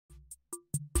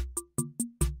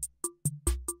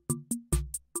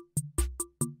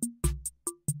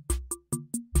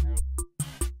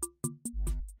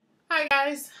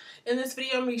guys, in this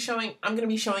video I'm going to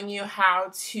be showing you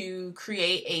how to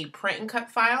create a print and cut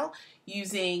file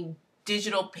using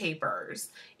digital papers.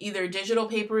 Either digital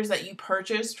papers that you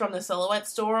purchased from the Silhouette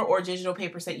store or digital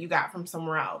papers that you got from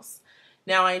somewhere else.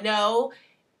 Now I know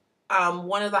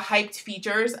one of the hyped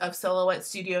features of Silhouette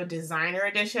Studio Designer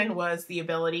Edition was the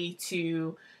ability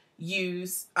to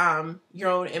use your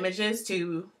own images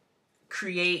to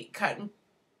create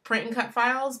print and cut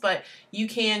files, but you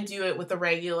can do it with the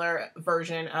regular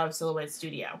version of Silhouette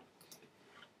Studio.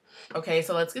 Okay,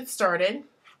 so let's get started.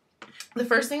 The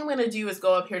first thing I'm going to do is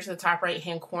go up here to the top right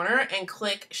hand corner and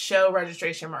click Show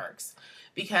Registration Marks,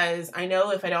 because I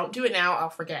know if I don't do it now, I'll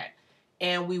forget.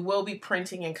 And we will be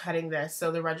printing and cutting this,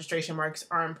 so the registration marks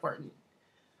are important.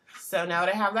 So now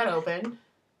that I have that open,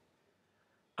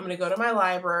 I'm going to go to my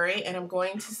library and I'm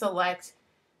going to select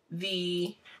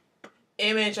the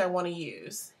image I want to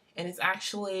use. And it's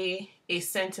actually a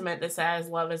sentiment that says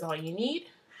love is all you need.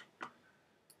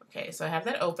 Okay, so I have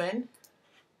that open.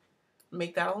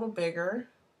 Make that a little bigger.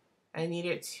 I need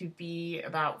it to be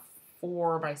about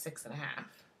 4 by 6.5.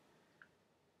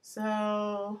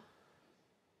 So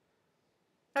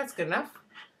that's good enough.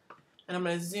 And I'm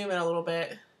going to zoom in a little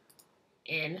bit.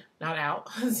 In, not out.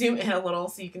 Zoom in a little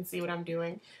so you can see what I'm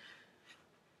doing.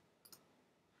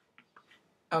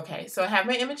 Okay, so I have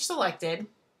my image selected.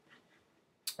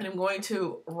 And I'm going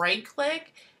to right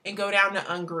click and go down to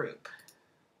ungroup,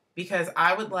 because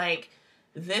I would like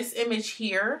this image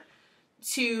here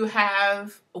to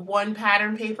have one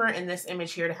pattern paper and this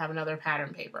image here to have another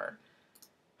pattern paper.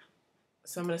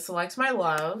 So I'm going to select my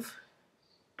love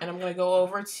and I'm going to go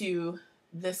over to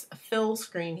this fill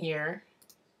screen here.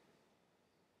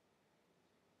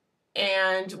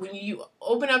 And when you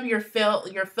open up your fill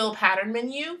pattern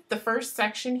menu, the first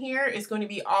section here is going to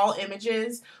be all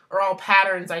images, or all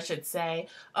patterns I should say,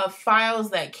 of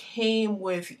files that came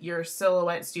with your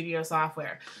Silhouette Studio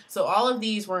software. So all of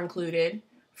these were included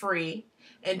free,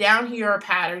 and down here are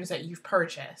patterns that you've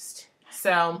purchased.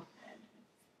 So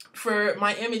for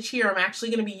my image here, I'm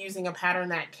actually going to be using a pattern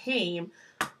that came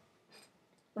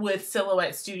with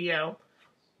Silhouette Studio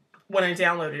when I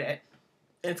downloaded it.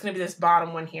 It's going to be this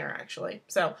bottom one here, actually.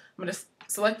 So I'm going to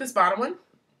select this bottom one.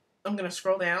 I'm going to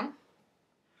scroll down.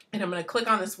 And I'm going to click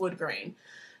on this wood grain,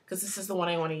 because this is the one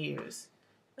I want to use.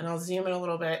 And I'll zoom in a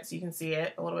little bit so you can see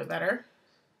it a little bit better.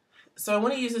 So I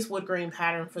want to use this wood grain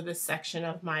pattern for this section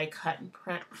of my cut and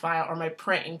print file, or my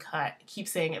print and cut. I keep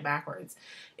saying it backwards.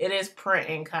 It is print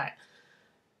and cut.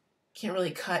 Can't really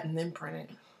cut and then print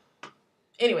it.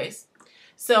 Anyways.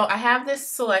 So I have this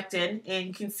selected, and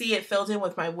you can see it filled in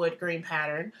with my wood grain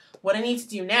pattern. What I need to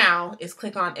do now is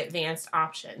click on Advanced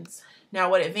Options. Now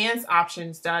what Advanced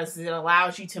Options does is it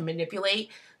allows you to manipulate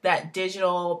that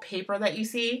digital paper that you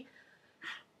see.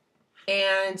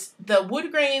 And the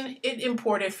wood grain, it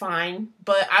imported fine,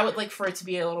 but I would like for it to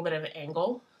be a little bit of an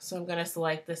angle. So I'm going to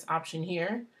select this option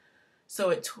here. So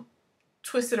it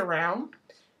twists it around.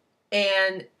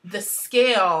 And the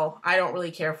scale, I don't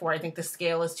really care for. I think the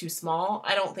scale is too small.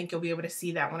 I don't think you'll be able to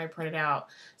see that when I print it out.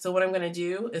 So what I'm going to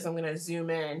do is I'm going to zoom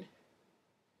in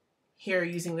here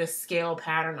using this scale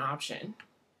pattern option.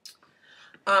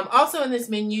 Also in this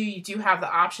menu, you do have the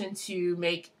option to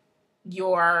make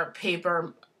your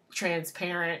paper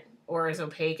transparent or as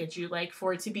opaque as you'd like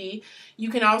for it to be. You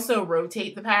can also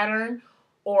rotate the pattern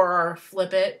or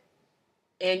flip it.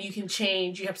 And you can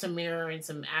change, you have some mirror and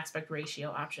some aspect ratio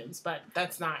options, but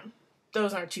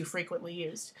those aren't too frequently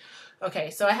used. Okay,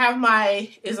 so I have my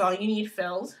Is All You Need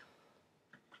filled.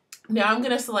 Now I'm going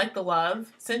to select the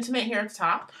love sentiment here at the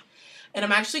top. And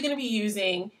I'm actually going to be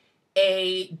using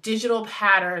a digital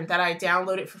pattern that I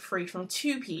downloaded for free from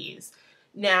 2Ps.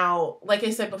 Now, like I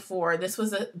said before, this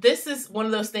is one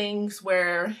of those things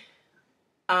where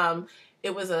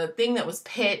it was a thing that was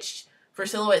pitched for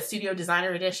Silhouette Studio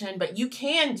Designer Edition, but you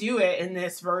can do it in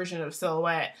this version of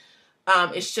Silhouette.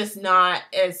 It's just not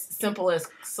as simple as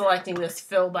selecting this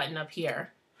fill button up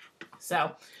here.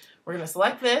 So we're going to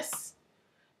select this,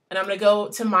 and I'm going to go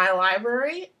to my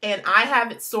library, and I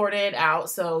have it sorted out,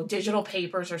 so digital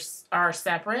papers are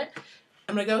separate.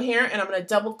 I'm going to go here, and I'm going to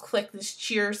double click this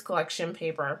Cheers collection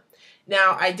paper.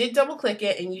 Now, I did double click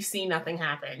it, and you see nothing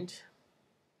happened.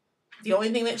 The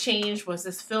only thing that changed was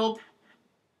this fill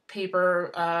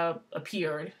paper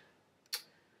appeared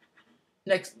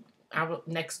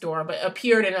next door, but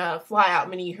appeared in a flyout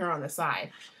menu here on the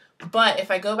side. But if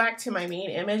I go back to my main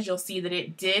image, you'll see that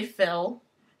it did fill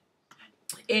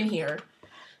in here.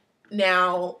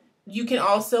 Now, you can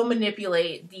also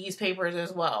manipulate these papers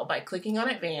as well by clicking on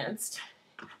Advanced,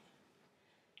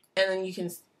 and then you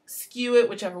can skew it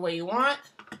whichever way you want.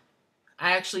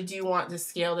 I actually do want to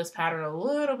scale this pattern a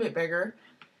little bit bigger.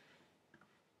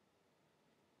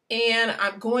 And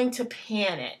I'm going to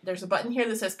pan it. There's a button here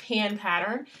that says pan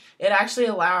pattern. It actually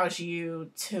allows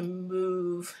you to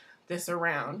move this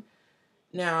around.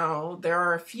 Now, there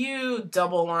are a few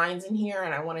double lines in here,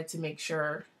 and I wanted to make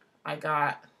sure I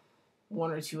got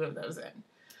 1 or 2 of those in.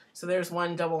 So there's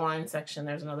one double line section,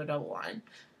 there's another double line.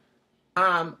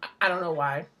 I don't know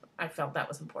why I felt that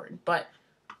was important, but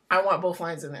I want both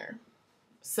lines in there.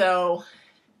 So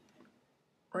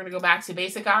we're gonna go back to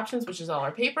basic options, which is all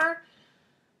our paper.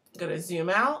 I'm gonna zoom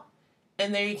out,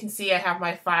 and there you can see I have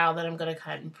my file that I'm gonna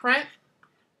cut and print,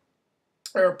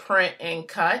 or print and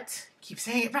cut. Keep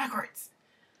saying it backwards.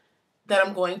 That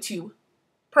I'm going to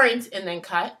print and then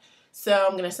cut. So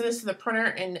I'm gonna send this to the printer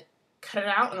and cut it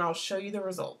out, and I'll show you the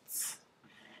results.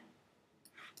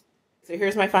 So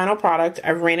here's my final product. I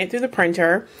ran it through the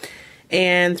printer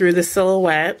and through the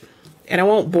silhouette, and I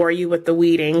won't bore you with the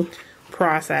weeding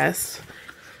process,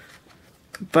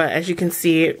 but as you can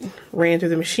see, it ran through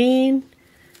the machine,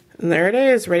 and there it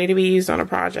is, ready to be used on a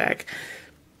project.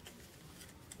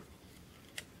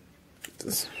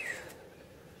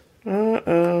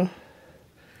 Uh-oh.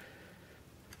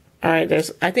 Alright,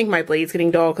 I think my blade's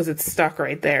getting dull because it's stuck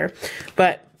right there.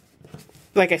 But,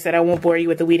 like I said, I won't bore you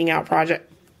with the weeding out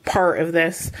project part of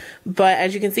this. But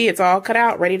as you can see, it's all cut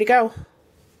out, ready to go.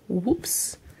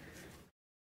 Whoops.